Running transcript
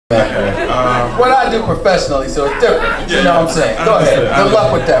What I do professionally, so it's different. You know what I'm saying? Go ahead. Good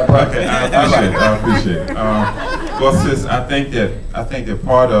luck with that, bro. Okay, I appreciate it. Well, sis, I think that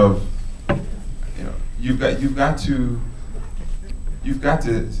part of, you know, you've got to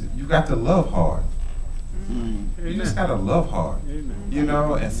love hard. You just gotta love hard. You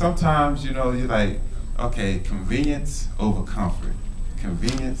know, and sometimes, you know, you're like, okay, convenience over comfort.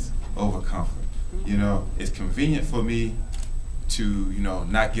 Convenience over comfort. You know, it's convenient for me to, you know,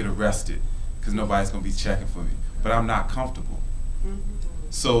 not get arrested because nobody's gonna be checking for me, but I'm not comfortable.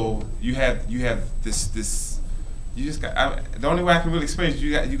 So you have this. You just got. The only way I can really explain is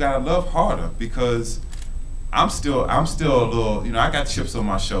you gotta love harder, because I'm still a little. You know, I got chips on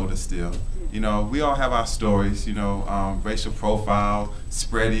my shoulder still. You know, we all have our stories. You know, racial profile,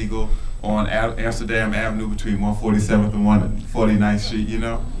 spread eagle on Amsterdam Avenue between 147th and 149th Street. You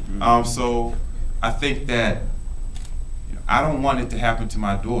know, so I think that. I don't want it to happen to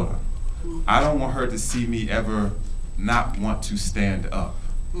my daughter. I don't want her to see me ever not want to stand up.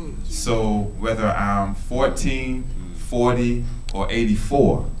 So whether I'm 14, 40, or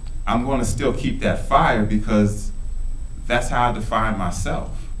 84, I'm going to still keep that fire, because that's how I define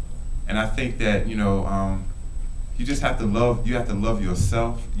myself. And I think that, you know, you just have to love, you have to love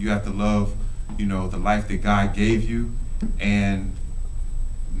yourself. You have to love, you know, the life that God gave you, and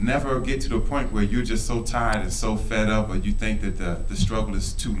never get to the point where you're just so tired and so fed up, or you think that the struggle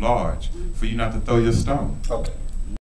is too large for you not to throw your stone. Okay.